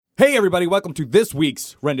Hey, everybody, welcome to this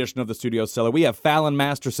week's rendition of the Studio Cellar. We have Fallon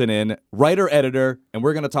Masterson in, writer-editor, and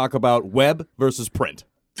we're going to talk about web versus print.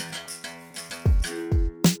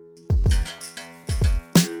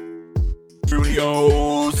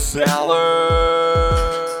 Studio Cellar.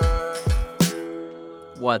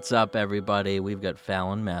 What's up, everybody? We've got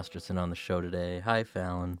Fallon Masterson on the show today. Hi,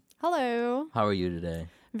 Fallon. Hello. How are you today?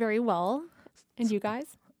 Very well. And you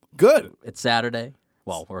guys? Good. It's Saturday.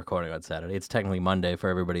 Well, we're recording on Saturday. It's technically Monday for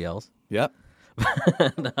everybody else. Yep.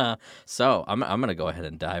 So I'm going to go ahead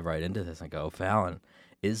and dive right into this and go, Fallon,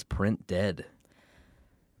 is print dead?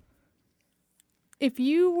 If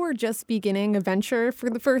you were just beginning a venture for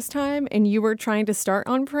the first time and you were trying to start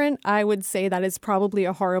on print, I would say that is probably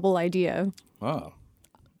a horrible idea. Oh.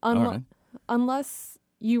 All right. Unless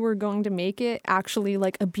you were going to make it actually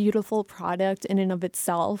like a beautiful product in and of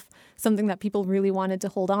itself, something that people really wanted to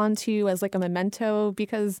hold on to as like a memento,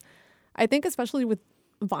 because I think especially with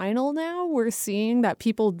vinyl now, we're seeing that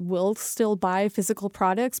people will still buy physical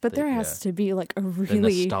products, but there has to be like a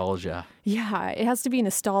really... The nostalgia. Yeah, it has to be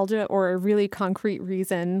nostalgia or a really concrete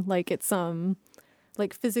reason, like it's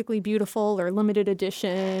like physically beautiful or limited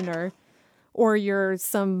edition or you're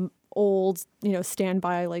some old,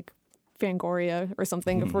 standby like Fangoria or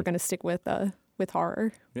something if we're going to stick with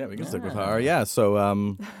horror. Yeah, we can stick with horror. Yeah,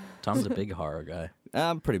 so... Tom's a big horror guy.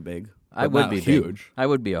 I'm pretty big. I would be huge. I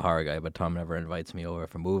would be a horror guy, but Tom never invites me over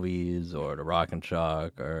for movies or to Rock and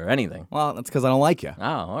Shock or anything. Well, that's because I don't like you. Oh,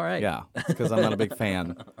 all right. Yeah, it's because I'm not a big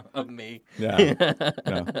fan. Of me. Yeah.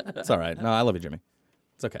 No, it's all right. No, I love you, Jimmy.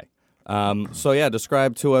 It's okay. So, yeah,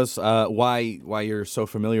 describe to us why you're so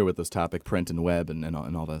familiar with this topic, print and web and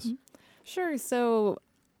all this. Sure. So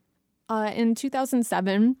in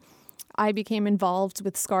 2007, I became involved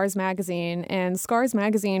with Scars Magazine, and Scars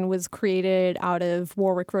Magazine was created out of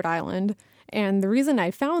Warwick, Rhode Island. And the reason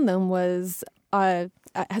I found them was, as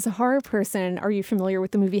a horror person, are you familiar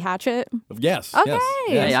with the movie Hatchet? Yes. Okay.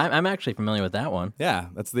 Yes. Yeah, I'm actually familiar with that one. Yeah,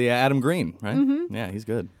 that's the Adam Green, right? Mm-hmm. Yeah, he's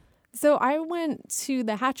good. So I went to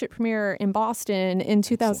the Hatchet premiere in Boston in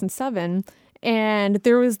 2007, and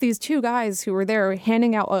there was these two guys who were there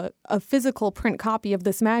handing out a physical print copy of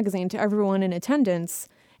this magazine to everyone in attendance.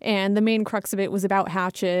 And the main crux of it was about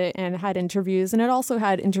Hatchet and had interviews. And it also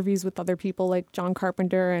had interviews with other people like John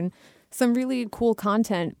Carpenter and some really cool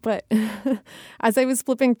content. But as I was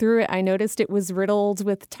flipping through it, I noticed it was riddled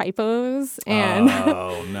with typos and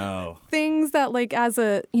things that, like, as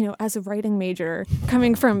a writing major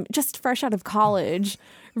coming from just fresh out of college,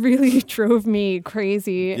 really drove me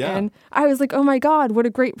crazy. Yeah. And I was like, oh my God, what a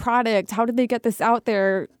great product. How did they get this out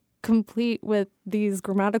there complete with these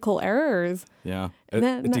grammatical errors? Yeah. It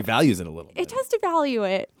devalues it a little bit. It does devalue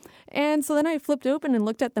it. And so then I flipped open and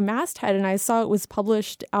looked at the masthead and I saw it was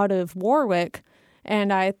published out of Warwick.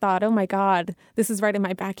 And I thought, oh my God, this is right in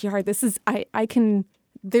my backyard. This is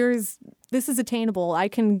attainable. I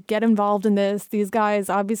can get involved in this. These guys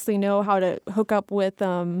obviously know how to hook up with,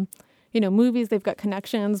 movies. They've got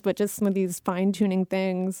connections, but just some of these fine tuning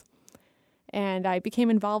things. And I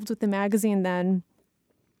became involved with the magazine then.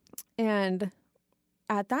 And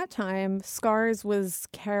at that time, Scars was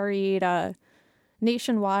carried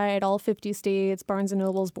nationwide, all 50 states, Barnes &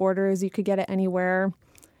 Noble's Borders. You could get it anywhere.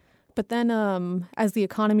 But then as the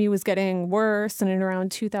economy was getting worse, and in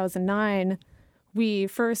around 2009, we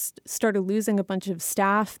first started losing a bunch of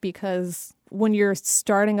staff because when you're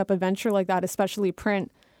starting up a venture like that, especially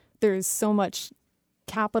print, there's so much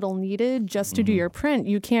capital needed just to do your print.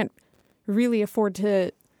 You can't really afford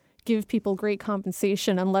to give people great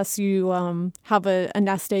compensation unless you have a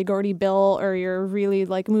nest egg already built or you're really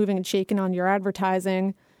like moving and shaking on your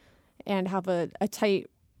advertising and have a tight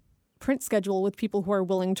print schedule with people who are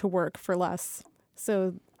willing to work for less.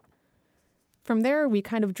 So from there, we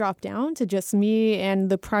kind of dropped down to just me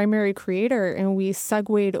and the primary creator, and we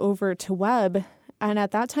segued over to web. And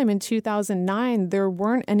at that time in 2009, there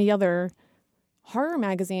weren't any other horror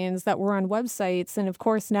magazines that were on websites. And of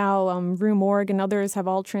course now Rue Morgue and others have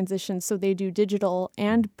all transitioned, so they do digital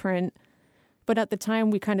and print. But at the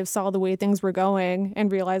time, we kind of saw the way things were going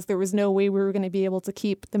and realized there was no way we were going to be able to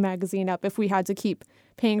keep the magazine up if we had to keep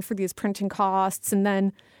paying for these printing costs. And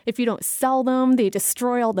then if you don't sell them, they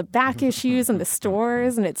destroy all the back issues in the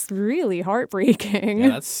stores, and it's really heartbreaking. Yeah,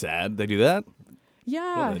 that's sad. They do that?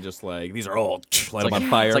 Yeah. Well, they're just like, these are old. Light them on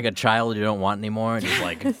fire. It's like a child you don't want anymore, and just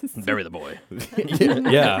like, bury the boy.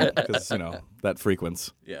 Yeah, because, that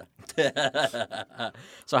frequents. Yeah.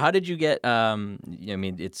 So how did you get,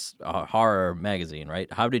 it's a horror magazine,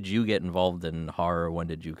 right? How did you get involved in horror? When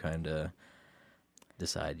did you kind of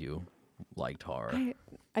decide you liked horror?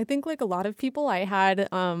 I think like a lot of people, I had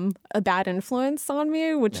a bad influence on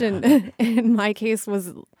me, which in my case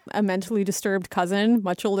was a mentally disturbed cousin,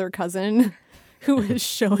 much older cousin, who was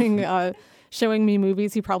showing me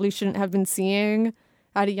movies he probably shouldn't have been seeing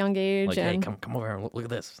at a young age. Like, and hey, come over here and look at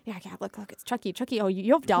this. Yeah, look, it's Chucky. Oh,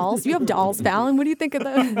 you have dolls. You have dolls, Fallon. What do you think of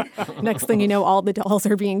those? Next thing you know, all the dolls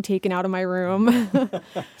are being taken out of my room.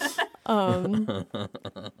 But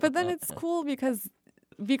then it's cool because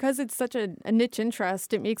it's such a niche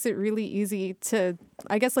interest, it makes it really easy to,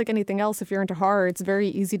 I guess like anything else, if you're into horror, it's very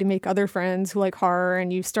easy to make other friends who like horror,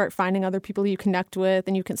 and you start finding other people you connect with,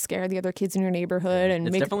 and you can scare the other kids in your neighborhood. And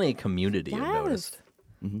it's definitely a community, Yes. I've noticed.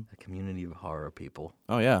 A community of horror people.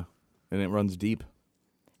 Oh, yeah. And it runs deep.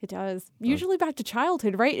 It does. Usually back to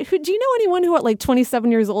childhood, right? Do you know anyone who at like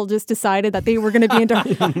 27 years old just decided that they were going to be into,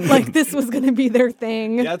 like this was going to be their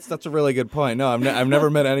thing? Yeah, that's a really good point. No, I've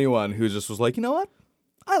never met anyone who just was like, you know what?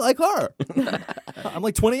 I like horror. I'm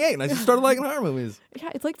like 28 and I just started liking horror movies.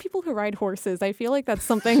 Yeah, it's like people who ride horses. I feel like that's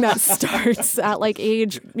something that starts at like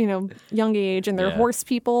age, young age, and there are horse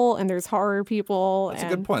people and there's horror people. That's a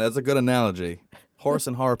good point. That's a good analogy. Horse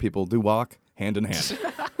and horror people do walk hand in hand.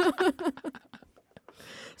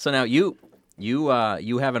 So now you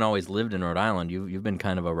haven't always lived in Rhode Island. You've been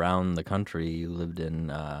kind of around the country. You lived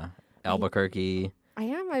in Albuquerque. I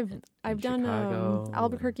am. I've done Chicago.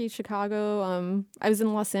 Albuquerque, Chicago. I was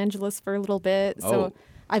in Los Angeles for a little bit, so Oh.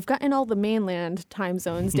 I've gotten all the mainland time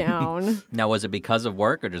zones down. Now, was it because of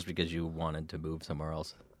work or just because you wanted to move somewhere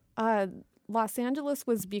else? Los Angeles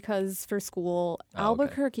was because for school. Oh, okay.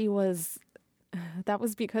 Albuquerque that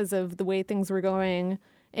was because of the way things were going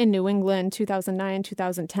in New England, 2009,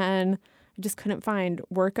 2010. I just couldn't find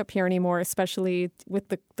work up here anymore, especially with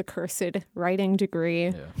the cursed writing degree.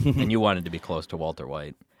 Yeah. And you wanted to be close to Walter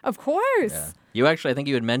White. Of course. Yeah. You actually, I think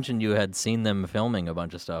you had mentioned you had seen them filming a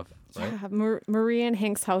bunch of stuff, right? Yeah, Marie and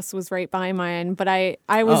Hank's house was right by mine, but I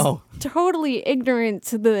was totally ignorant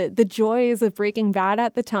to the joys of Breaking Bad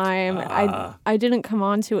at the time. I didn't come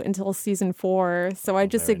on to it until season 4, so I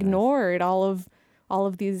just ignored all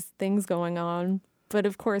of these things going on. But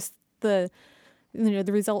of course, the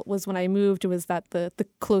result was when I moved was that the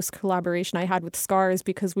close collaboration I had with Scars,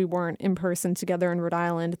 because we weren't in person together in Rhode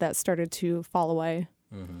Island, that started to fall away.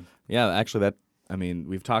 Mm-hmm. Yeah, actually,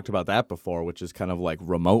 we've talked about that before, which is kind of like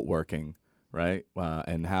remote working, right?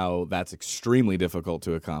 And how that's extremely difficult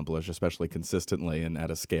to accomplish, especially consistently and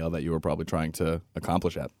at a scale that you were probably trying to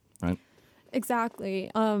accomplish at, right?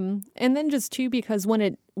 Exactly. And then just too, because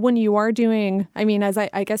when you are doing, as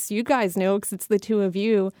I guess you guys know, because it's the two of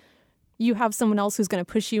you, you have someone else who's going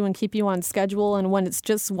to push you and keep you on schedule. And when it's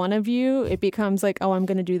just one of you, it becomes like, oh, I'm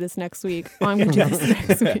going to do this next week. Oh, I'm going to do this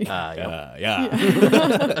next week.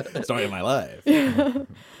 Yeah. Story of my life. Yeah.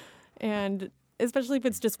 And especially if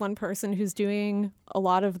it's just one person who's doing a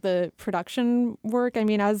lot of the production work.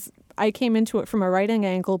 As I came into it from a writing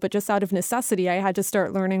angle, but just out of necessity, I had to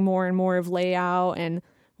start learning more and more of layout and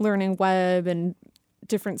learning web and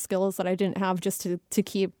different skills that I didn't have just to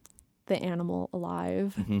keep the animal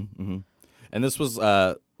alive. Mm-hmm, mm-hmm. And this was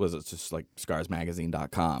it just like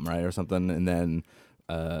scarsmagazine.com, right, or something? And then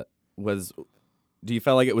do you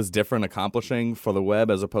feel like it was different accomplishing for the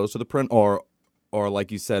web as opposed to the print, or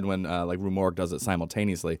like you said, when like Rue Morgue does it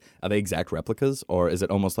simultaneously, are they exact replicas, or is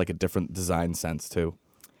it almost like a different design sense too?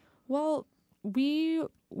 Well, we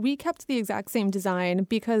kept the exact same design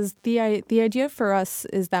because the idea for us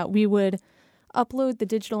is that we would upload the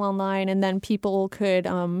digital online, and then people could,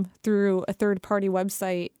 through a third-party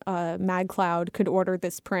website, MagCloud, could order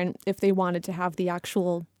this print if they wanted to have the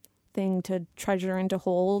actual thing to treasure and to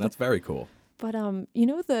hold. That's very cool. But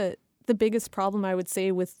the biggest problem I would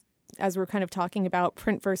say with, as we're kind of talking about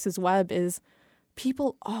print versus web, is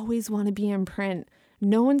people always want to be in print.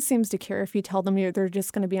 No one seems to care if you tell them they're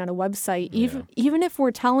just going to be on a website. Even if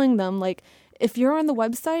we're telling them, like, if you're on the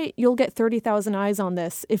website, you'll get 30,000 eyes on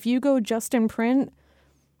this. If you go just in print,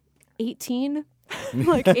 18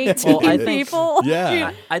 people.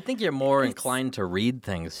 Yeah. I think you're more inclined to read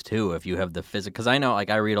things, too, if you have the physical. Because I know,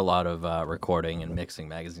 like, I read a lot of recording and mixing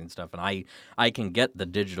magazine stuff, and I can get the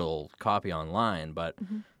digital copy online, but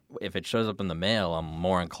if it shows up in the mail, I'm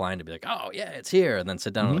more inclined to be like, oh, yeah, it's here, and then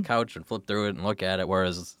sit down on the couch and flip through it and look at it,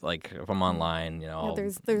 whereas, like, if I'm online,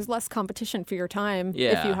 there's less competition for your time if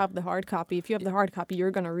Yeah. you have the hard copy. If you have the hard copy,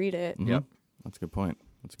 you're going to read it. Mm-hmm. Yep. That's a good point.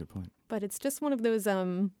 But it's just one of those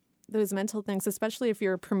mental things, especially if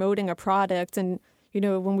you're promoting a product. And,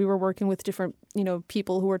 when we were working with different,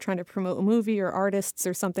 people who were trying to promote a movie or artists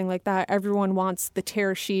or something like that, everyone wants the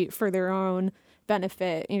tear sheet for their own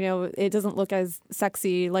benefit. It doesn't look as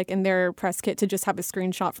sexy like in their press kit to just have a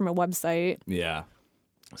screenshot from a website. Yeah.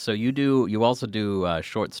 So you also do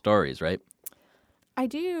short stories, right? I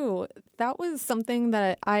do. That was something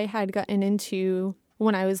that I had gotten into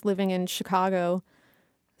when I was living in Chicago.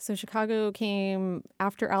 So Chicago came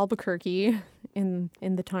after Albuquerque in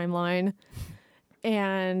the timeline.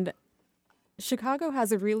 And Chicago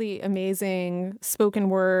has a really amazing spoken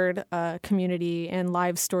word community and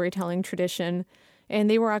live storytelling tradition. And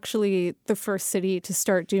they were actually the first city to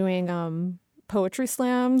start doing poetry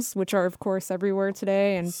slams, which are, of course, everywhere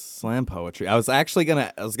today. And Slam poetry. I was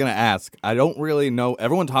gonna ask. I don't really know.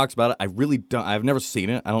 Everyone talks about it. I really don't. I've never seen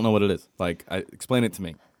it. I don't know what it is. Explain it to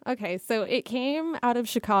me. okay, so it came out of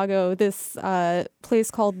Chicago, this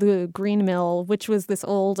place called the Green Mill, which was this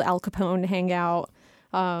old Al Capone hangout.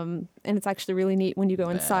 And it's actually really neat when you go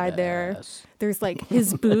inside there. There's like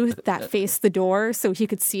his booth that faced the door so he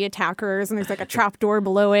could see attackers, and there's like a trap door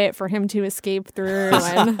below it for him to escape through.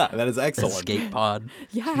 And That is excellent. Escape pod.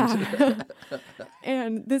 yeah.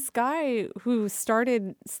 And this guy who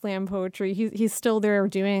started slam poetry, he's still there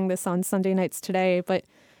doing this on Sunday nights today. But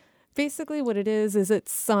basically what it is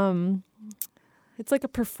it's like a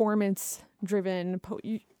performance driven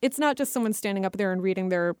it's not just someone standing up there and reading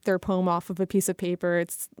their poem off of a piece of paper.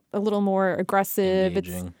 It's a little more aggressive.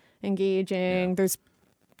 Engaging. It's engaging. Yeah. There's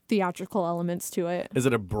theatrical elements to it. Is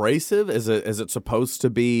it abrasive? Is it supposed to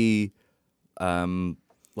be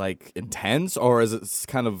intense, or is it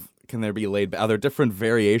kind of, can there be are there different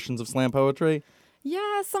variations of slam poetry?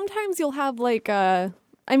 Yeah, sometimes you'll have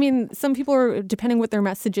some people are, depending what their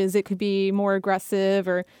message is, it could be more aggressive,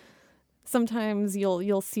 or sometimes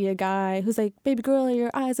you'll see a guy who's like, "Baby girl,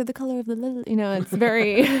 your eyes are the color of the lily." It's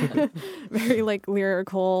very, very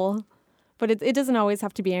lyrical, but it doesn't always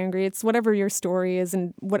have to be angry. It's whatever your story is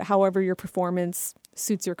and however your performance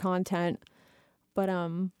suits your content. But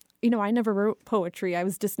I never wrote poetry. I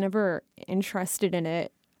was just never interested in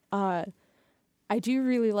it. I do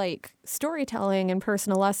really like storytelling and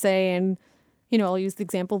personal essay, and I'll use the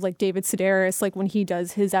example of David Sedaris, when he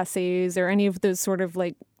does his essays, or any of those sort of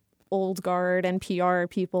old guard NPR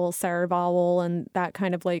people, Sarah Vowell, and that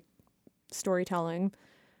kind of storytelling.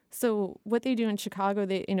 So what they do in Chicago,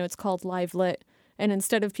 it's called Live Lit. And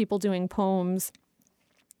instead of people doing poems,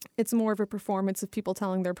 it's more of a performance of people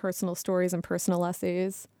telling their personal stories and personal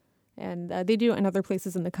essays. And they do it in other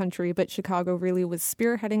places in the country, but Chicago really was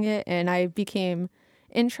spearheading it. And I became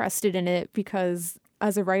interested in it because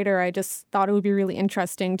as a writer, I just thought it would be really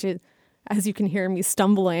interesting to, as you can hear me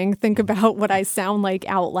stumbling, think about what I sound like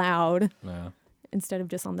out loud instead of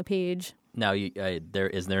just on the page. Now,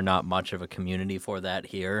 is there not much of a community for that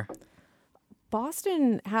here?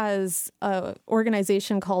 Boston has an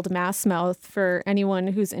organization called Massmouth. For anyone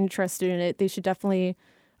who's interested in it, they should definitely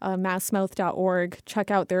massmouth.org, check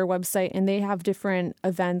out their website, and they have different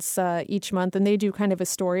events each month, and they do kind of a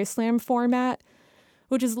story slam format,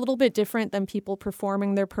 which is a little bit different than people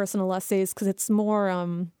performing their personal essays because it's more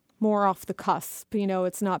off the cusp.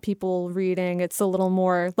 It's not people reading. It's a little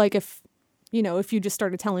more like if you just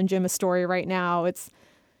started telling Jim a story right now, it's,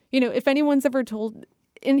 if anyone's ever told,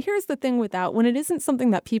 and here's the thing with that, when it isn't something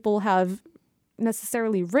that people have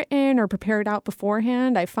necessarily written or prepared out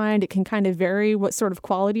beforehand, I find it can kind of vary what sort of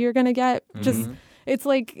quality you're going to get. Mm-hmm. It's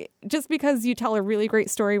just because you tell a really great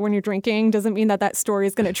story when you're drinking doesn't mean that story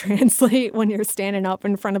is going to translate when you're standing up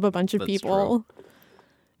in front of a bunch of That's people.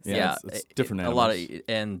 True. Yeah, it's different a lot animals.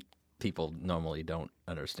 and people normally don't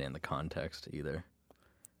understand the context either.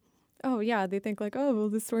 Oh, yeah. They think oh, well,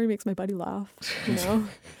 this story makes my buddy laugh.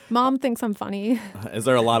 Mom thinks I'm funny. Is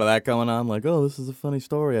there a lot of that going on? Oh, this is a funny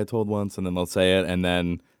story I told once, and then they'll say it, and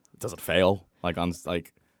then does it fail?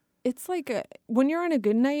 It's when you're on a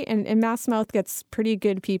good night, and Massmouth gets pretty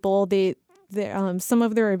good people. They some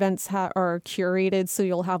of their events are curated, so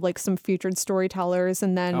you'll have some featured storytellers,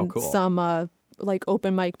 and then some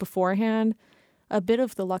open mic beforehand. A bit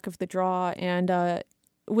of the luck of the draw, and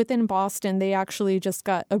within Boston, they actually just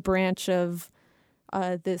got a branch of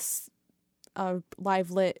this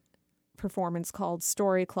live lit performance called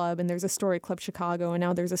Story Club, and there's a Story Club Chicago, and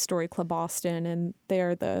now there's a Story Club Boston, and they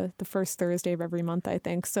are the first Thursday of every month, I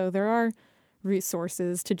think. So there are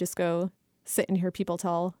resources to just go sit and hear people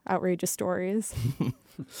tell outrageous stories.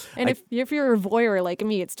 And if you're a voyeur like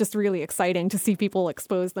me, it's just really exciting to see people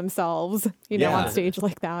expose themselves, on stage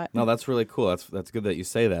like that. No, that's really cool. That's good that you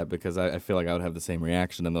say that, because I feel like I would have the same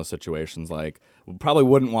reaction in those situations. Probably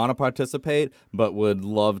wouldn't want to participate, but would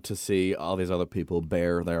love to see all these other people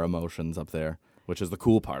bear their emotions up there, which is the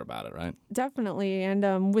cool part about it, right? Definitely.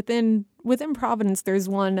 And within Providence, there's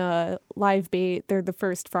one Live Bait. They're the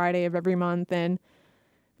first Friday of every month, and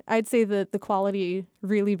I'd say that the quality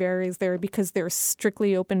really varies there because they're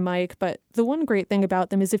strictly open mic. But the one great thing about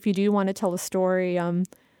them is if you do want to tell a story,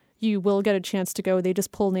 you will get a chance to go. They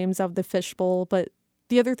just pull names out of the fishbowl. But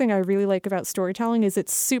the other thing I really like about storytelling is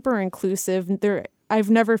it's super inclusive. I've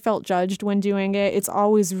never felt judged when doing it. It's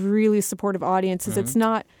always really supportive audiences. It's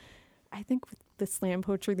not, I think with the slam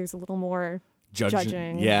poetry, there's a little more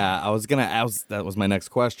judging. Yeah, that was my next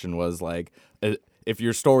question was like, if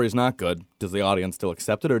your story's not good, does the audience still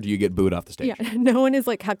accept it or do you get booed off the stage? Yeah, no one is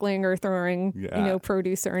like heckling or throwing,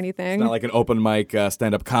 produce or anything. It's not like an open mic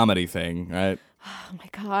stand-up comedy thing, right? Oh my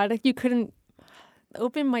God, you couldn't.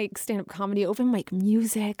 Open mic stand-up comedy, open mic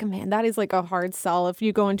music, man, that is like a hard sell. If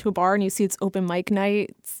you go into a bar and you see it's open mic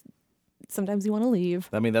night, sometimes you want to leave.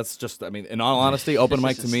 I mean, in all honesty, open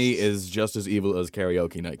mic to me is just as evil as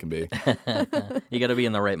karaoke night can be. You got to be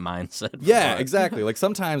in the right mindset. Yeah, exactly. Like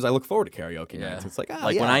sometimes I look forward to karaoke nights. It's like,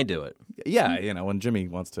 when I do it. Yeah, when Jimmy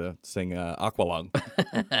wants to sing Aqualung,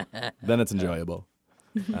 then it's enjoyable.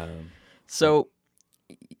 So,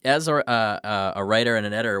 as a writer and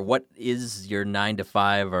an editor, what is your 9 to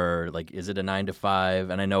 5, or like, is it a 9 to 5?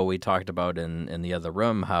 And I know we talked about in the other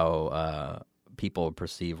room how people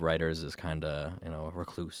perceive writers as kind of a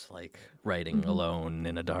recluse, like writing alone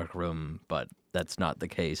in a dark room, but that's not the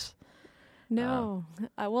case. No,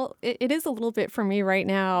 well, it is a little bit for me right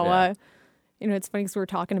now. It's funny because we're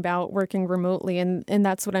talking about working remotely, and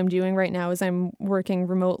that's what I'm doing right now is I'm working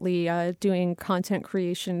remotely doing content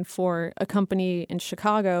creation for a company in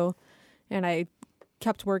Chicago, and I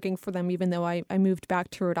kept working for them even though I moved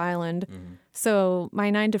back to Rhode Island. So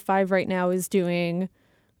my 9 to 5 right now is doing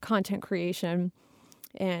content creation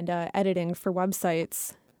and editing for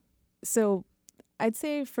websites. So I'd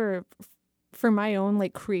say for my own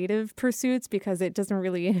like creative pursuits, because it doesn't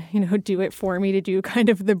really, do it for me to do kind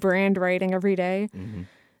of the brand writing every day.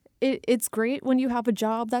 It's great when you have a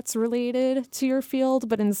job that's related to your field,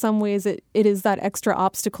 but in some ways it is that extra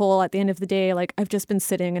obstacle at the end of the day. Like I've just been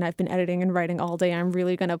sitting and I've been editing and writing all day. I'm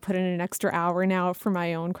really going to put in an extra hour now for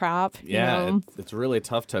my own crap. Yeah, it's really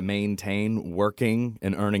tough to maintain working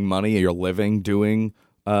and earning money, your living, doing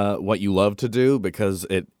what you love to do, because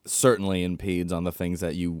it certainly impedes on the things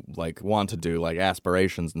that you like want to do, like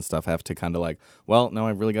aspirations and stuff have to kind of like, well, no,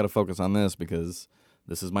 I've really got to focus on this because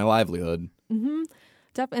this is my livelihood.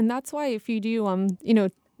 And that's why if you do,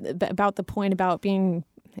 about the point about being,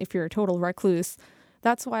 if you're a total recluse,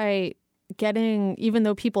 that's why even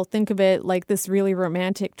though people think of it like this really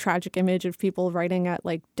romantic, tragic image of people writing at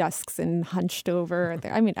like desks and hunched over.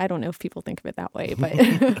 I mean, I don't know if people think of it that way,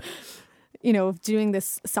 but doing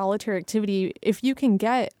this solitary activity, if you can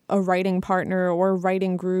get a writing partner or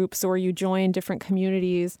writing groups or you join different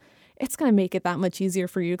communities, it's going to make it that much easier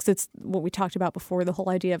for you because it's what we talked about before, the whole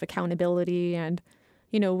idea of accountability. And,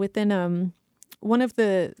 within one of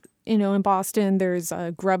the, in Boston, there's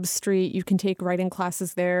Grub Street. You can take writing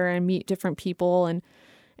classes there and meet different people. And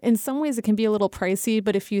in some ways it can be a little pricey,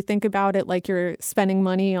 but if you think about it like you're spending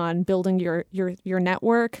money on building your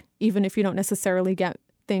network, even if you don't necessarily get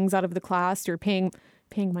things out of the class, you're paying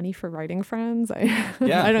money for writing friends. I don't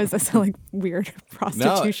know, does that sound like weird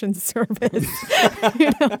prostitution service?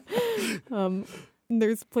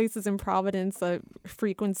 There's places in Providence,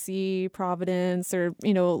 Frequency, Providence, or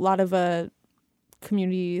a lot of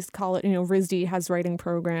communities call it. RISD has writing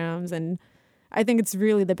programs, and I think it's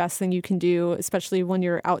really the best thing you can do, especially when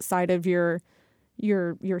you're outside of your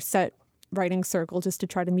set writing circle, just to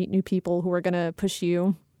try to meet new people who are going to push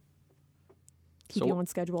you. Keep you on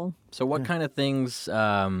schedule. So what kind of things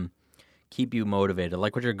keep you motivated?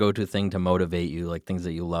 Like, what's your go-to thing to motivate you? Like things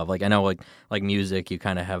that you love? Like I know, like music, you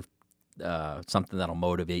kind of have something that'll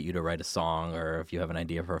motivate you to write a song, or if you have an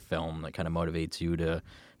idea for a film that kind of motivates you to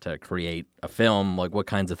create a film. Like, what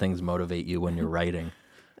kinds of things motivate you when you're writing?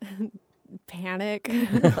 Panic,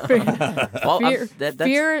 fear.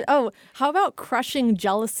 Fear. Oh, how about crushing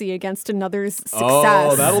jealousy against another's success?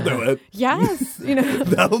 Oh, that'll do it. Yes,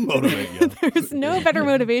 that'll motivate you. There's no better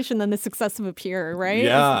motivation than the success of a peer, right?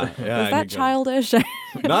 Yeah. Is that childish?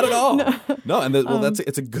 Not at all. No, and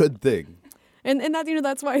it's a good thing. And that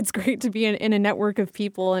that's why it's great to be in a network of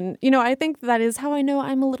people. And I think that is how I know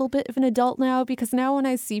I'm a little bit of an adult now, because now when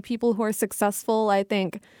I see people who are successful, I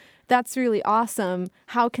think, that's really awesome.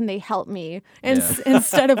 How can they help me? And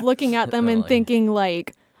instead of looking at them and thinking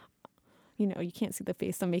like, you can't see the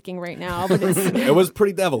face I'm making right now, but it was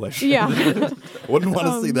pretty devilish. Yeah. Wouldn't want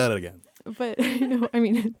to see that again. But,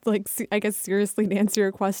 like, I guess seriously, to answer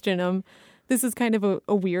your question, this is kind of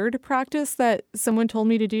a weird practice that someone told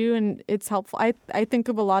me to do, and it's helpful. I think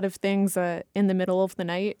of a lot of things in the middle of the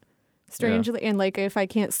night. strangely. And like if I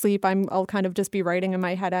can't sleep, I'll kind of just be writing in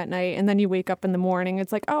my head at night, and then you wake up in the morning,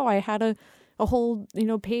 it's like, oh, I had a whole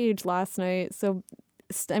page last night. So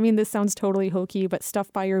I mean, this sounds totally hokey, but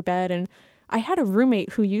stuff by your bed. And I had a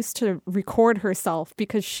roommate who used to record herself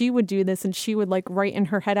because she would do this, and she would like write in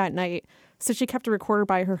her head at night. So she kept a recorder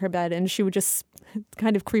by her bed, and she would just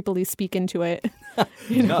kind of creepily speak into it.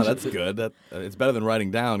 No, that's good. It's better than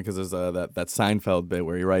writing down, because there's that Seinfeld bit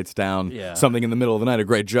where he writes down something in the middle of the night, a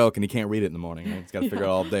great joke, and he can't read it in the morning. Right? He's got to figure out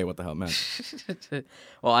all day what the hell it meant.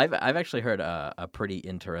 Well, I've actually heard a pretty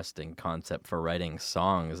interesting concept for writing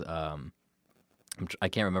songs. I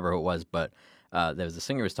can't remember who it was, but there was a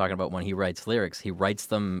singer who was talking about when he writes lyrics, he writes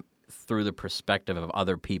them through the perspective of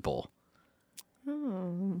other people.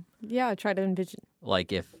 Oh, yeah, try to envision.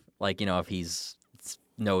 Like if he's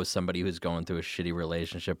knows somebody who's going through a shitty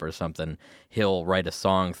relationship or something, he'll write a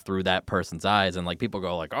song through that person's eyes, and like people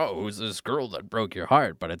go like, "Oh, who's this girl that broke your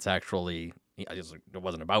heart?" But it's actually it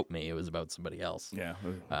wasn't about me; it was about somebody else. Yeah,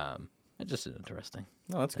 it's just interesting.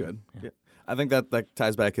 No, that's good. Yeah. I think that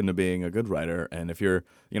ties back into being a good writer. And if you're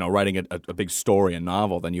writing a big story, a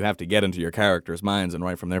novel, then you have to get into your characters' minds and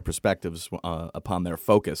write from their perspectives upon their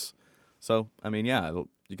focus. So, I mean, yeah,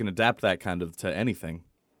 you can adapt that kind of to anything.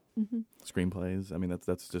 Mm-hmm. Screenplays. I mean,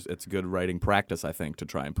 that's just it's good writing practice, I think, to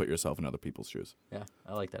try and put yourself in other people's shoes. Yeah,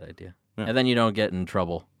 I like that idea. Yeah. And then you don't get in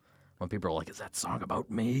trouble when people are like, "Is that song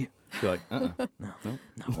about me?" You're like, No,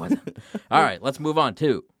 it wasn't. All right, let's move on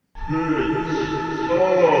to.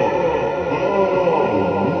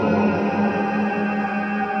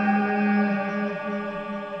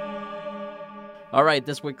 All right,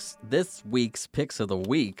 this week's picks of the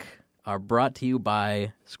week are brought to you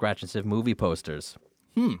by Scratch and Sniff movie posters.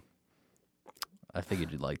 I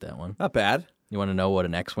figured you'd like that one. Not bad. You want to know what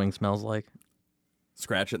an X-Wing smells like?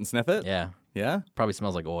 Scratch it and sniff it? Yeah. Yeah? Probably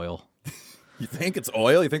smells like oil. You think it's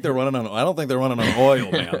oil? You think they're running on oil? I don't think they're running on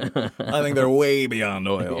oil, man. I think they're way beyond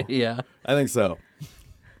oil. Yeah. I think so.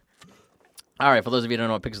 All right, for those of you who don't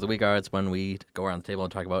know what picks of the week are, it's when we go around the table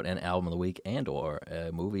and talk about an album of the week and or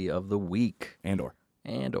a movie of the week. And or.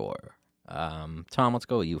 Tom, let's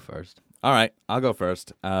go with you first. All right, I'll go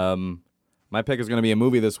first. My pick is going to be a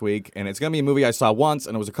movie this week, and it's going to be a movie I saw once,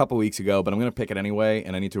 and it was a couple weeks ago, but I'm going to pick it anyway,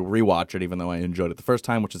 and I need to rewatch it, even though I enjoyed it the first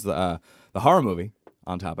time, which is the horror movie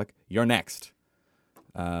on topic, You're Next.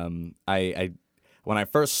 When I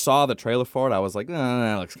first saw the trailer for it, I was like,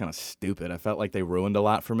 that looks kind of stupid. I felt like they ruined a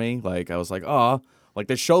lot for me. Like, I was like, like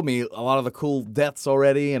they showed me a lot of the cool deaths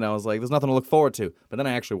already, and I was like, there's nothing to look forward to. But then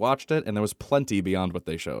I actually watched it, and there was plenty beyond what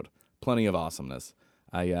they showed. Plenty of awesomeness.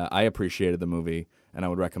 I appreciated the movie, and I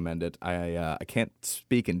would recommend it. I can't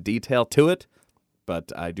speak in detail to it,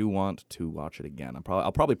 but I do want to watch it again.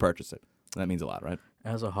 I'll probably purchase it. That means a lot, right?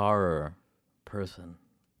 As a horror person,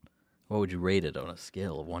 what would you rate it on a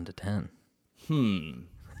scale of 1 to 10?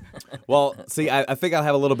 Well, see, I think I'll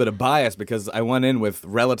have a little bit of bias because I went in with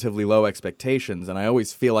relatively low expectations, and I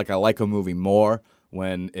always feel like I like a movie more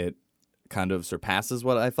when it kind of surpasses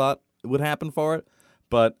what I thought would happen for it.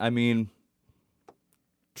 But, I mean,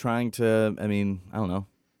 I don't know,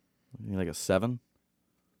 maybe like a 7?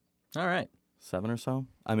 All right. 7 or so?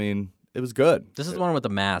 I mean, it was good. This is the one with the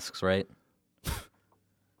masks, right?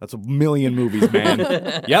 That's a million movies, man.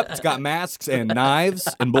 Yep, it's got masks and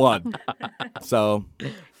knives and blood. So.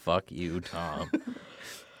 Fuck you, Tom.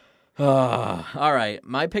 All right,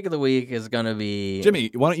 my pick of the week is going to be...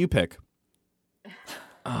 Jimmy, why don't you pick?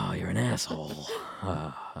 Oh, you're an asshole.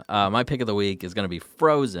 My pick of the week is going to be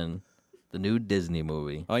Frozen, the new Disney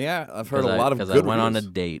movie. Oh, yeah? I've heard a lot of good Because I went on a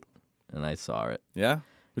reviews. date, and I saw it. Yeah?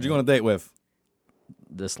 Who'd you go on a date with?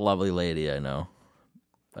 This lovely lady I know.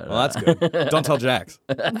 But, Well, that's good. Don't tell Jax.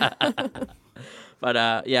 But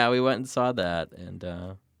yeah, we went and saw that, and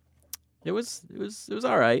it was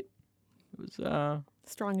all right. It was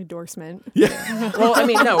Strong endorsement. Yeah. well, I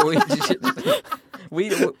mean, no,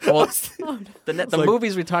 the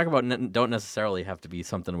movies we talk about don't necessarily have to be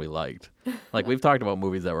something we liked. Like we've talked about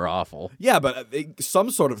movies that were awful. Yeah, but some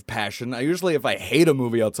sort of passion. Usually, if I hate a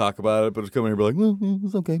movie, I'll talk about it. But it's coming here and be like, well,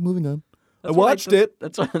 it's okay. Moving on. I watched it.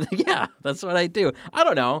 That's what I do. I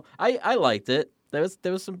don't know. I liked it. There was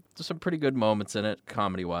some pretty good moments in it,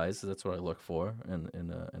 comedy wise. That's what I look for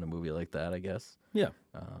in a movie like that, I guess. Yeah.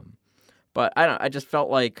 But I just felt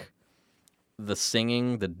like the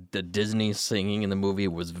singing, the Disney singing in the movie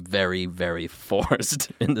was very, very forced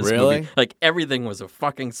in this movie. Like everything was a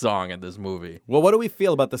fucking song in this movie. Well, what do we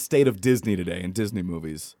feel about the state of Disney today in Disney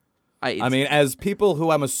movies? I mean, as people who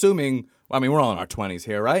I'm assuming, we're all in our 20s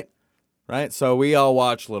here, right? right? So we all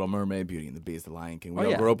watch Little Mermaid, Beauty and the Beast, The Lion King. We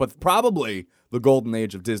all yeah. grew up with probably the golden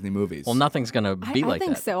age of Disney movies. Well, nothing's going to be like I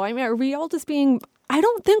think that. so. I mean, are we all just being... I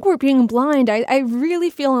don't think we're being blind. I really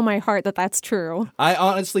feel in my heart that that's true. I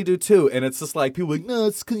honestly do too, and it's just like people are like, no,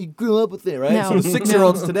 it's because you grew up with it, right? No. So the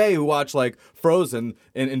 6-year-olds today who watch like Frozen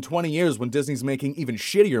in 20 years when Disney's making even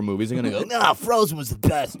shittier movies are gonna go, no, Frozen was the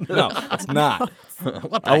best. No, it's not.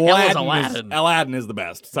 What the hell is Aladdin? Aladdin is the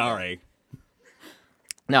best. Sorry.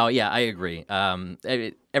 No, yeah, I agree.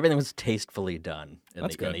 Everything was tastefully done in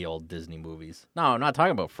That's good. the old Disney movies. No, I'm not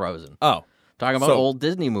talking about Frozen. Oh, Talking about So- old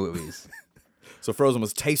Disney movies. so Frozen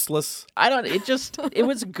was tasteless. It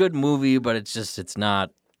was a good movie, but it's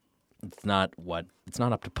not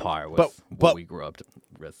up to par with But- what we grew up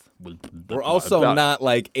with. We're also not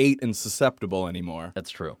like 8 and susceptible anymore.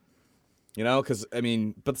 That's true. You know, because, I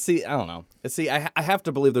mean, but see, I don't know. See, I have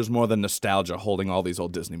to believe there's more than nostalgia holding all these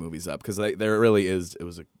old Disney movies up, because there really is. It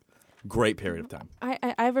was a great period of time.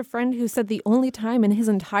 I have a friend who said the only time in his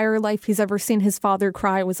entire life he's ever seen his father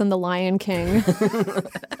cry was in The Lion King.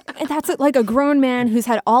 And that's like a grown man who's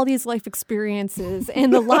had all these life experiences.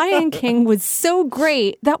 And The Lion King was so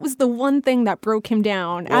great. That was the one thing that broke him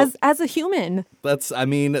down as a human. I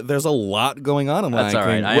mean, there's a lot going on in Lion That's all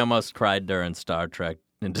right. King. I almost cried during Star Trek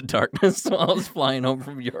Into Darkness while I was flying home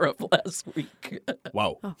from Europe last week.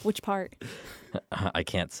 Whoa. Oh, which part? I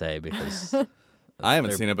can't say because I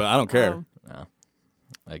haven't seen it, but I don't care. Oh. no,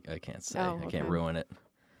 I can't say. Oh, I can't okay. ruin it.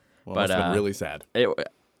 Well, But, that's been really sad. It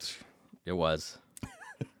was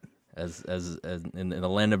as in the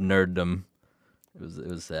land of nerddom, it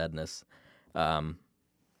was sadness.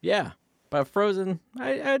 Yeah, but Frozen,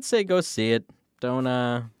 I'd say go see it.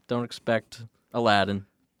 Don't expect Aladdin.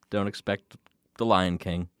 Don't expect The Lion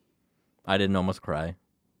King. I didn't almost cry.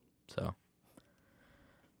 So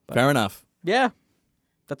Fair enough. yeah,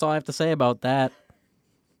 that's all I have to say about that.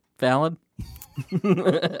 Fallon.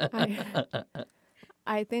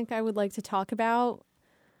 I think I would like to talk about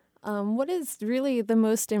what is really the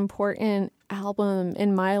most important album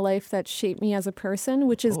in my life that shaped me as a person,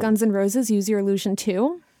 which is Guns N' Roses' Use Your Illusion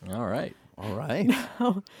 2. All right. All right.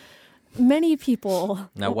 Many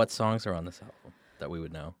people... Now, what songs are on this album that we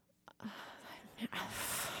would know?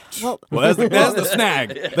 Well, Well, that's the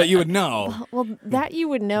snag that you would know. well, that you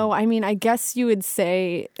would know. I mean, I guess you would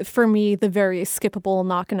say, for me, the very skippable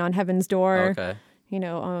Knocking on Heaven's Door. Okay. You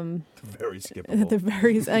know, Very skippable. the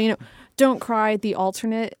very, Don't Cry, the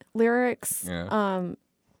alternate lyrics. Yeah.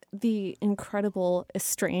 The incredible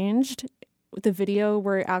Estranged, the video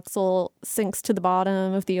where Axel sinks to the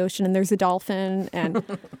bottom of the ocean and there's a dolphin. And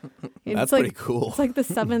it's That's like, pretty cool. It's like the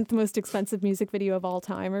 7th most expensive music video of all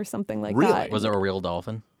time or something like Really? that. Was it a real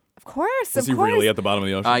dolphin? Of course. Was he really at the bottom of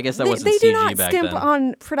the ocean? I guess that They wasn't do CG not back skimp then.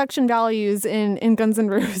 on production values in Guns N'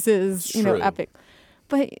 Roses, True. epic.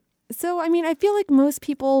 But so, I mean, I feel like most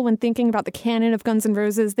people, when thinking about the canon of Guns N'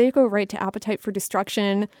 Roses, they go right to Appetite for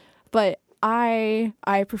Destruction. But I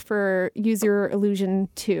prefer Use Your Illusion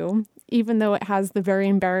 2, even though it has the very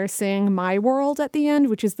embarrassing My World at the end,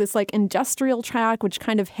 which is this like industrial track, which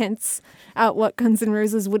kind of hints at what Guns N'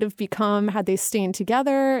 Roses would have become had they stayed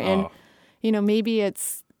together. And, maybe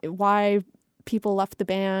it's why people left the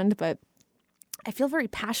band, but I feel very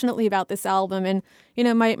passionately about this album. And,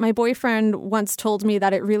 my boyfriend once told me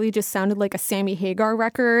that it really just sounded like a Sammy Hagar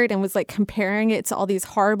record and was like comparing it to all these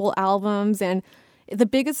horrible albums. And the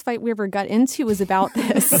biggest fight we ever got into was about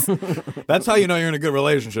this. That's how you know you're in a good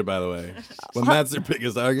relationship, by the way. When that's your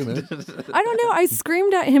biggest argument. I don't know. I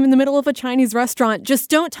screamed at him in the middle of a Chinese restaurant, just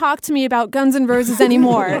don't talk to me about Guns N' Roses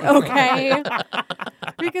anymore, okay?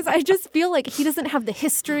 Because I just feel like he doesn't have the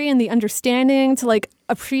history and the understanding to like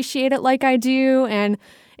appreciate it like I do. And,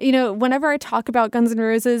 whenever I talk about Guns N'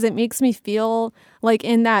 Roses, it makes me feel like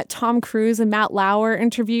in that Tom Cruise and Matt Lauer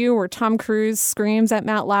interview where Tom Cruise screams at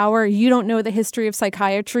Matt Lauer, "You don't know the history of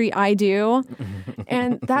psychiatry, I do."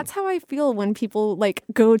 And that's how I feel when people like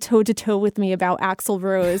go toe to toe with me about Axl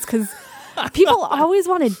Rose, because people always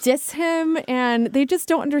want to diss him and they just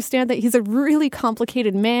don't understand that he's a really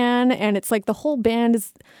complicated man. And it's like the whole band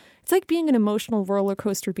it's like being an emotional roller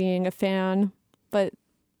coaster being a fan. But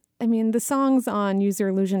I mean, the songs on Use Your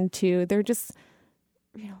Illusion 2, they're just,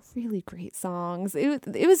 really great songs. It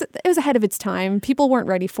was ahead of its time. People weren't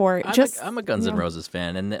ready for it. I'm a Guns N' Roses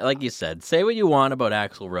fan, and like you said, say what you want about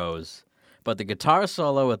Axl Rose, but the guitar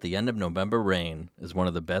solo at the end of November Rain is one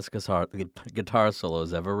of the best guitar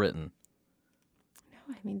solos ever written.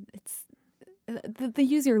 No, I mean, it's the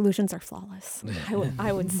Use Your Illusions are flawless.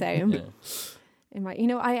 I would say. Yeah.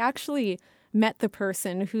 I actually met the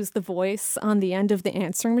person who's the voice on the end of the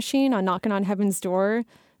answering machine on Knocking on Heaven's Door,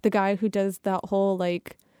 the guy who does that whole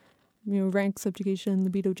like rank, subjugation,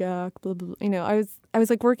 libido jack, blah, blah, blah. I was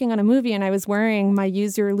like working on a movie and I was wearing my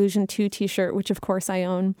Use Your Illusion 2 t-shirt, which of course I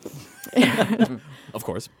own. Of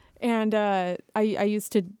course. And I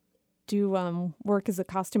used to do work as a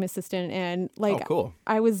costume assistant, and like cool.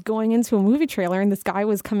 I was going into a movie trailer and this guy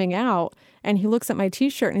was coming out and he looks at my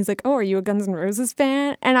t-shirt and he's like, "Oh, are you a Guns N' Roses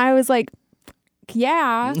fan?" And I was like,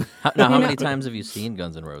 "Yeah." How many times have you seen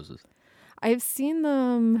Guns N' Roses? I've seen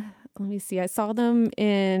them, let me see, I saw them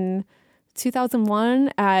in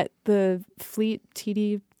 2001 at the Fleet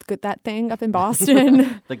TD, that thing up in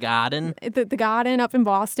Boston. The Garden? The Garden up in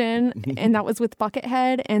Boston, and that was with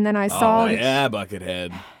Buckethead. And then I saw... Oh, yeah,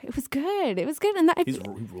 Buckethead. It was good. It was good. And He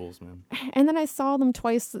rules, man. And then I saw them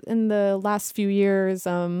twice in the last few years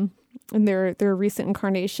in their recent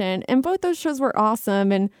incarnation. And both those shows were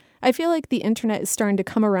awesome. And I feel like the internet is starting to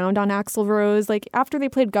come around on Axl Rose. Like, after they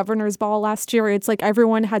played Governor's Ball last year, it's like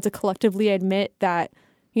everyone had to collectively admit that,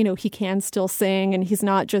 he can still sing and he's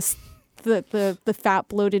not just the fat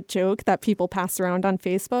bloated joke that people pass around on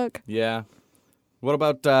Facebook. Yeah. What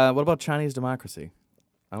about Chinese democracy?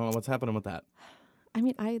 I don't know what's happening with that. I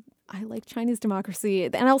mean, I like Chinese democracy,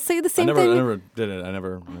 and I'll say the same thing. I never did it. I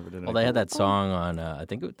never did it. Well, they had that song on. I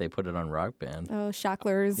think they put it on Rock Band. Oh,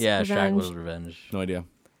 Shackler's Yeah, Revenge. Shackler's Revenge. No idea.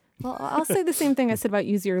 Well, I'll say the same thing I said about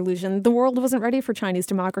Use Your Illusion. The world wasn't ready for Chinese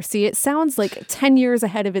democracy. It sounds like 10 years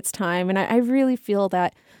ahead of its time, and I really feel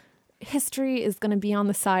that history is going to be on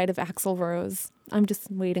the side of Axl Rose. I'm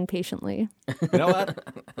just waiting patiently. You know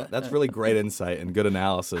what? That's really great insight and good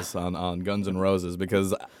analysis on Guns N' Roses,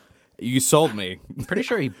 because you sold me. I'm pretty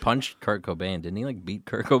sure he punched Kurt Cobain. Didn't he beat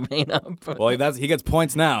Kurt Cobain up? Well, he gets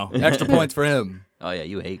points now. Extra points for him. Oh, yeah,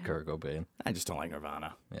 you hate Kurt Cobain. I just don't like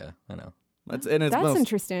Nirvana. Yeah, I know. That's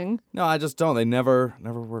interesting. No, I just don't. They never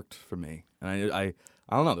worked for me. And I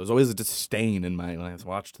don't know. There's always a disdain in when I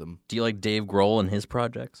watched them. Do you like Dave Grohl and his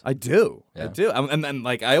projects? I do. Yeah. I do. And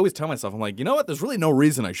like I always tell myself, I'm like, you know what? There's really no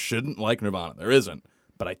reason I shouldn't like Nirvana. There isn't,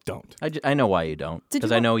 but I don't. I know why you don't.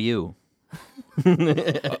 Because I know you.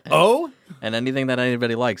 Oh? And anything that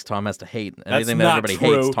anybody likes, Tom has to hate. That's Anything that not everybody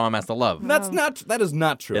true. hates, Tom has to love. That is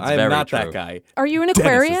not true. It's I am very not true. that guy. Are you an Dennis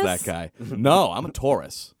Aquarius? is that guy. No, I'm a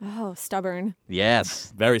Taurus. Oh, stubborn.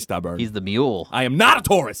 Yes. Very stubborn. He's the mule. I am not a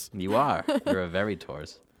Taurus. You are. You're a very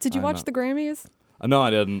Taurus. Did you watch the Grammys? No, I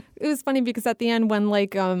didn't. It was funny because at the end when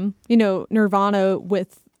Nirvana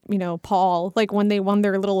with, Paul, like when they won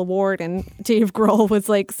their little award and Dave Grohl was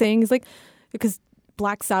like saying, he's like, because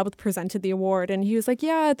Black Sabbath presented the award and he was like,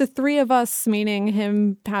 yeah, the three of us, meaning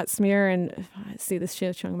him, Pat Smear, and see this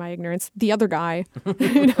shit showing my ignorance, the other guy,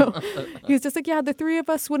 he was just like, yeah, the three of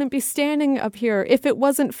us wouldn't be standing up here if it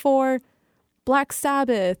wasn't for Black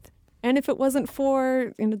Sabbath. And if it wasn't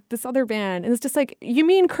for this other band, and it's just like, you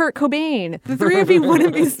mean Kurt Cobain? The three of you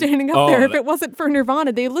wouldn't be standing up there if it wasn't for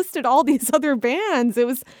Nirvana. They listed all these other bands. It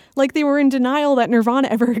was like they were in denial that Nirvana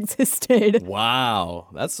ever existed. Wow,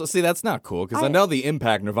 that's not cool, because I know the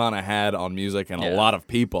impact Nirvana had on music and a lot of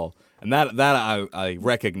people, and that I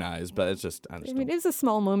recognize, but it's just I mean, it was a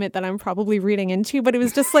small moment that I'm probably reading into, but it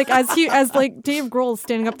was just like as Dave Grohl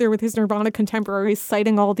standing up there with his Nirvana contemporaries,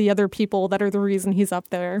 citing all the other people that are the reason he's up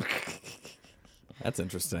there. That's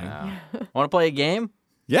interesting. Want to play a game?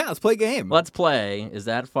 Yeah, let's play a game. Let's play. Is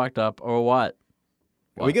that fucked up or what?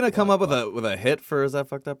 Are we gonna come up with a hit for Is That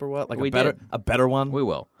Fucked Up or What? Like a better one? We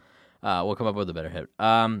will. We'll come up with a better hit.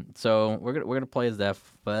 So we're gonna play Is That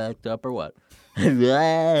Fucked Up or What?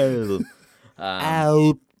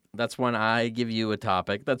 Out. That's when I give you a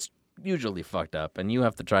topic that's usually fucked up, and you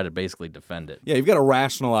have to try to basically defend it. Yeah, you've got to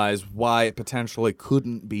rationalize why it potentially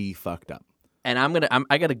couldn't be fucked up. And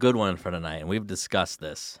I got a good one for tonight, and we've discussed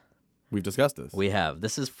this. We've discussed this. We have.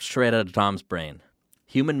 This is straight out of Tom's brain.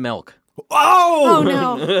 Human milk. Oh! Oh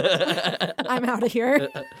no! I'm out of here.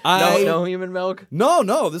 No human milk?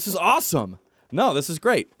 No, this is awesome. No, this is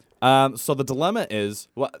great. So the dilemma is,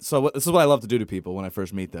 this is what I love to do to people when I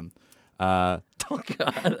first meet them. Oh,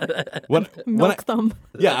 God. Milk them.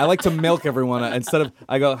 Yeah, I like to milk everyone. Instead of,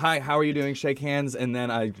 I go, hi, how are you doing? Shake hands, and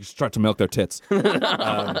then I start to milk their tits. But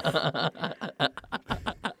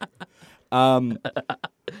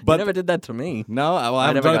you never did that to me. No, I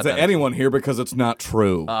haven't done it to anyone here because it's not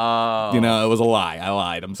true. Oh. It was a lie. I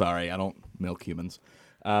lied. I'm sorry. I don't milk humans.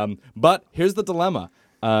 But here's the dilemma.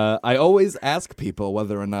 I always ask people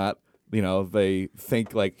whether or not, they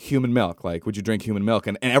think like human milk, like, would you drink human milk?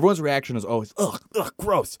 And everyone's reaction is always, ugh,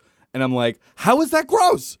 gross. And I'm like, how is that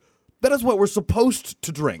gross? That is what we're supposed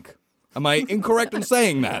to drink. Am I incorrect in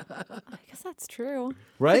saying that? I guess that's true.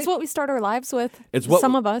 Right? It's what we start our lives with. It's what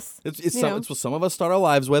some of us. It's what some of us start our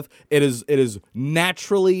lives with. It is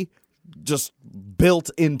naturally just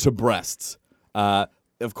built into breasts.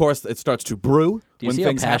 of course, it starts to brew. Do you when see how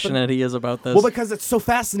things happen. passionate he is about this? Well, because it's so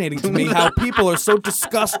fascinating to me how people are so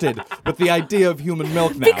disgusted with the idea of human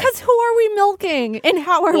milk now. Because who are we milking, and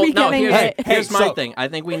how are we getting it? Here's my thing. I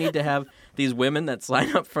think we need to have these women that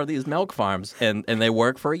sign up for these milk farms, and they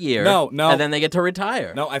work for a year. No. And then they get to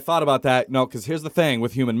retire. No, I thought about that. No, because here's the thing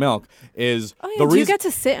with human milk is Oh, yeah. the Do you reason. get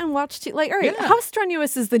to sit and watch? All right, how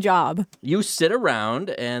strenuous is the job? You sit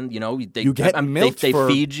around, and they You get milked they for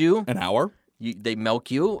feed you. an hour. They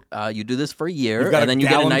milk you. You do this for a year, You've got and then a you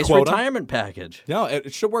get a gallon nice quota. retirement package. No,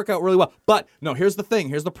 it should work out really well. But no, here's the thing.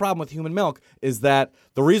 Here's the problem with human milk is that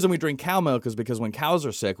the reason we drink cow milk is because when cows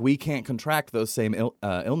are sick, we can't contract those same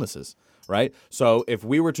illnesses. Right? So if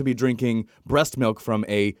we were to be drinking breast milk from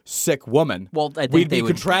a sick woman, I think we'd they be would-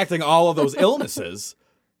 contracting all of those illnesses.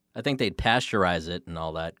 I think they'd pasteurize it and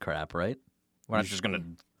all that crap, right? We're not just gonna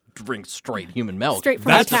drink straight human milk. Straight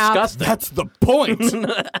from That's the tap. disgusting. That's the point.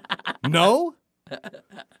 No?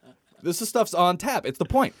 This stuff's on tap. It's the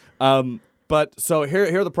point. But so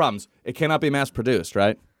here are the problems. It cannot be mass produced,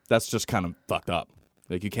 right? That's just kind of fucked up.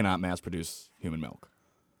 Like you cannot mass produce human milk.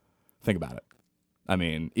 Think about it. I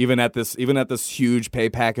mean, even at this huge pay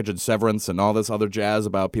package and severance and all this other jazz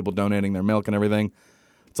about people donating their milk and everything,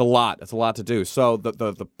 it's a lot. It's a lot to do. So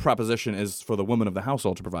the proposition is for the woman of the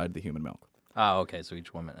household to provide the human milk. Oh, okay. So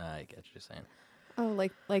each woman, I get what you're saying. Oh,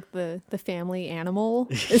 like the family animal?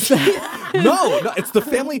 Is that? No, it's the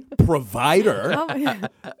family provider. Oh,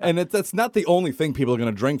 And that's not the only thing people are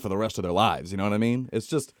going to drink for the rest of their lives. You know what I mean? It's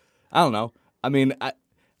just, I don't know. I mean,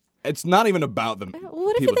 it's not even about them.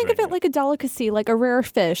 what if you think of it like a delicacy, like a rare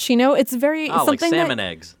fish? You know, it's very Oh, like something salmon that,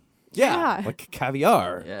 eggs. Yeah. Like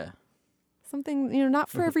caviar. Yeah. something not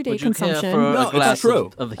for everyday Would you care consumption, for No, a it's glass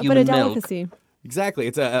true. of but human a milk? delicacy. Exactly.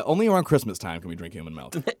 It's only around Christmas time can we drink human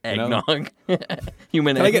milk. You know? Eggnog.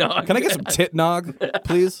 Human Can I eggnog. get some tit nog,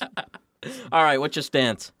 please? All right, what's your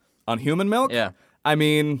stance? On human milk? Yeah. I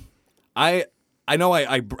mean, I know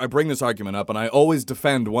I bring this argument up, and I always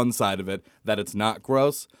defend one side of it, that it's not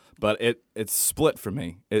gross, but it's split for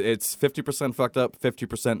me. It's 50% fucked up,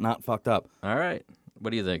 50% not fucked up. All right. What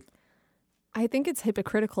do you think? I think it's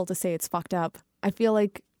hypocritical to say it's fucked up. I feel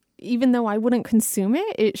like even though I wouldn't consume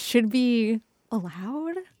it, it should be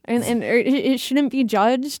allowed and it shouldn't be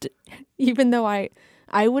judged, even though I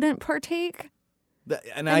wouldn't partake.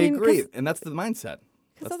 And I mean, agree, and that's the mindset.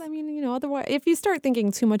 Because I mean, otherwise, if you start thinking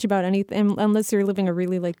too much about anything, unless you're living a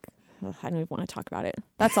really I don't even want to talk about it.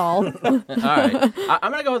 That's all. All right.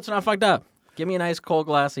 I'm going to go with it's not fucked up. Give me a nice cold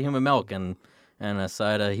glass of human milk and a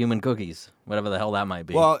side of human cookies, whatever the hell that might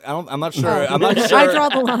be. Well, I'm not sure. I'm not sure. I draw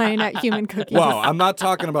the line at human cookies. Well, I'm not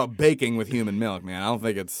talking about baking with human milk, man. I don't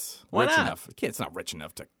think it's Why rich not? enough. It's not rich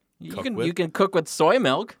enough to you cook can with. you can cook with soy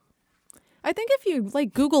milk. I think if you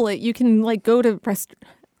Google it, you can go to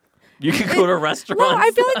You can go to restaurants. Well, I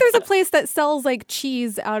feel like there's a place that sells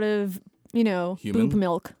cheese out of Human? boob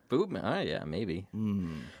milk. Boob, yeah, maybe.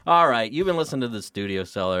 All right, you've been listening to The Studio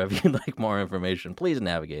Cellar. If you'd like more information, please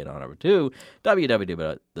navigate on over to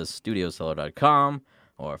www.thestudiocellar.com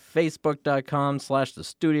or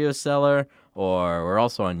facebook.com/thestudiocellar, or we're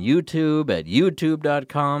also on YouTube at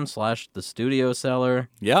youtube.com/thestudiocellar,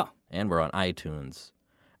 Yeah. and we're on iTunes.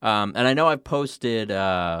 And I know I've posted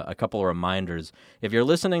a couple of reminders. If you're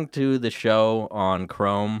listening to the show on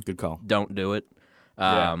Chrome, Good call. don't do it.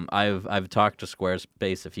 I've talked to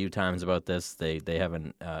Squarespace a few times about this. They have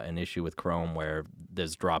an issue with Chrome where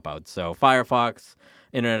there's dropouts. So Firefox,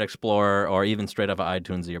 Internet Explorer, or even straight up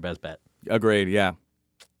iTunes are your best bet. Agreed. Yeah.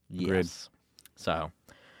 Agreed. Yes. So,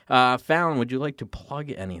 Fallon, would you like to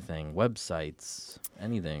plug anything? Websites?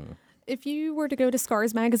 Anything? If you were to go to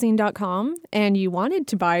scarsmagazine.com and you wanted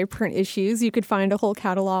to buy print issues, you could find a whole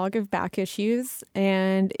catalog of back issues.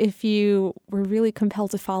 And if you were really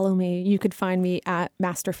compelled to follow me, you could find me at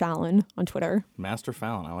Master Fallon on Twitter. Master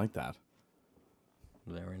Fallon. I like that.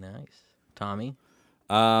 Very nice. Tommy?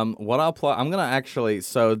 What I'll plug, I'm going to actually,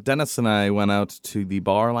 so Dennis and I went out to the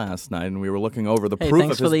bar last night and we were looking over the Hey, proof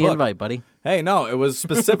thanks of his for the book. invite, buddy. Hey, no, it was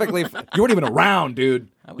specifically, you weren't even around, dude.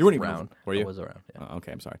 I was You weren't around. even, were you? I was around, yeah. Oh,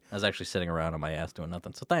 okay, I'm sorry. I was actually sitting around on my ass doing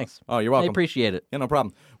nothing, so thanks. Oh, you're I welcome. appreciate it. Yeah, no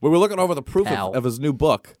problem. We were looking over the proof Pal. of his new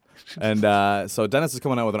book. And so Dennis is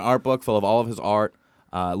coming out with an art book full of all of his art.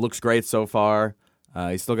 Looks great so far.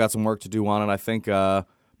 He's still got some work to do on it. I think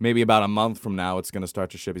maybe about a month from now it's going to start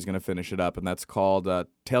to ship. He's going to finish it up. And that's called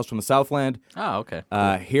Tales from the Southland, Oh, okay.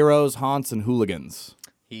 Heroes, Haunts, and Hooligans.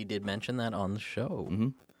 He did mention that on the show. Mm-hmm.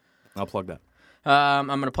 I'll plug that. I'm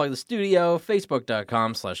going to plug the studio,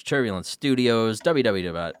 facebook.com/Turbulent Studios,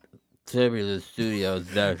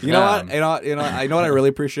 www.turbulentstudios.com. You know what? I know what I really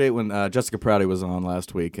appreciate when Jessica Prouty was on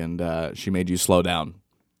last week and she made you slow down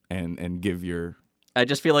and give your I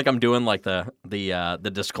just feel like I'm doing like the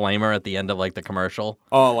disclaimer at the end of like the commercial.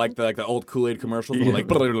 Oh, like the old Kool-Aid commercials? Yeah. Like,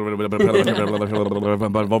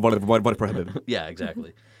 Yeah,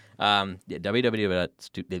 exactly.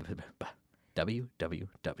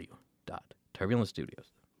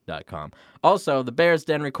 www.turbulencestudios.com. Also, the Bears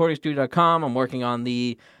Den Recording Studio.com. I'm working on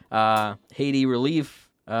the Haiti Relief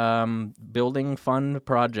Building Fund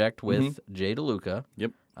project with Jay DeLuca.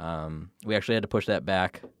 Yep. We actually had to push that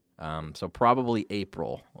back. So probably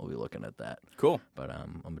April we'll be looking at that. Cool. But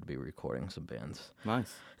I'm going to be recording some bands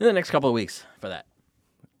Nice. in the next couple of weeks for that.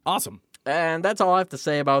 Awesome. And that's all I have to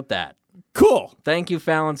say about that. Cool. Thank you,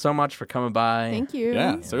 Fallon, so much for coming by. Thank you.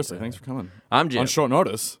 Yeah, seriously. Thanks for coming. I'm Jim. On short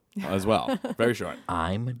notice as well. Very short.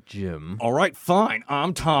 I'm Jim. All right, fine.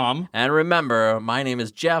 I'm Tom. And remember, my name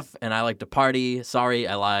is Jeff, and I like to party. Sorry,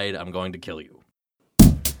 I lied. I'm going to kill you.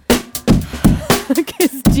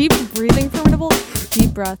 Is deep breathing formidable?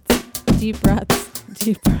 Deep breaths. Deep breaths.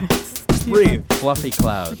 Deep breaths. Deep Breathe. breaths. Fluffy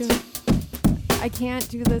clouds. I can't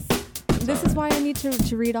do this. This is why I need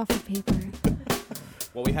to read off of paper.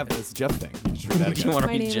 Well, we have this Jeff thing. You should read that You again. wanna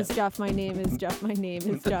My be name is Jeff? Jeff. My name is Jeff. My name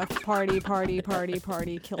is Jeff. Party, party, party,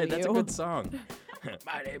 party. Kill Hey, you. that's a good song.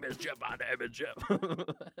 My name is Jeff. My name is Jeff.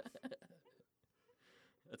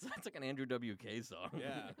 That's like an Andrew WK song.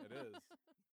 Yeah, it is.